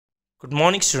Good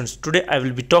morning students. Today I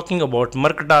will be talking about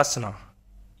Markatasana.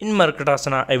 In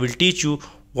Markatasana I will teach you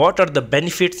what are the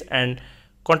benefits and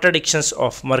contradictions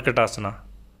of Markatasana.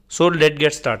 So let's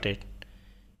get started.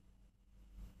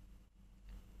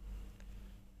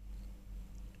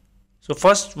 So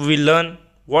first we will learn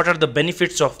what are the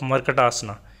benefits of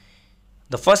Markatasana.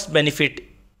 The first benefit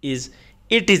is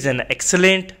it is an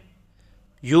excellent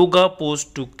yoga pose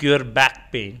to cure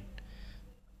back pain.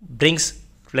 Brings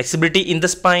flexibility in the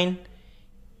spine.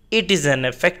 It is an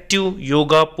effective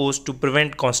yoga pose to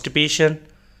prevent constipation,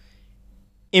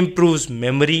 improves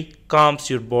memory, calms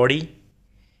your body,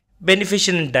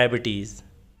 beneficial in diabetes.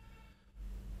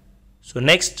 So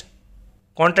next,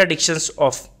 contradictions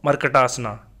of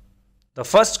Markatasana. The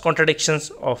first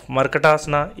contradictions of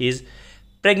Markatasana is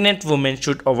pregnant women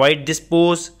should avoid this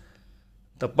pose.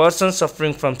 The person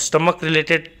suffering from stomach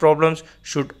related problems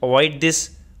should avoid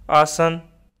this asana.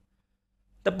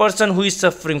 The person who is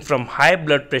suffering from high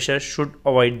blood pressure should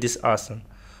avoid this asana.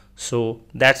 So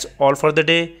that's all for the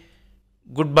day.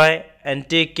 Goodbye and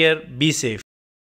take care. Be safe.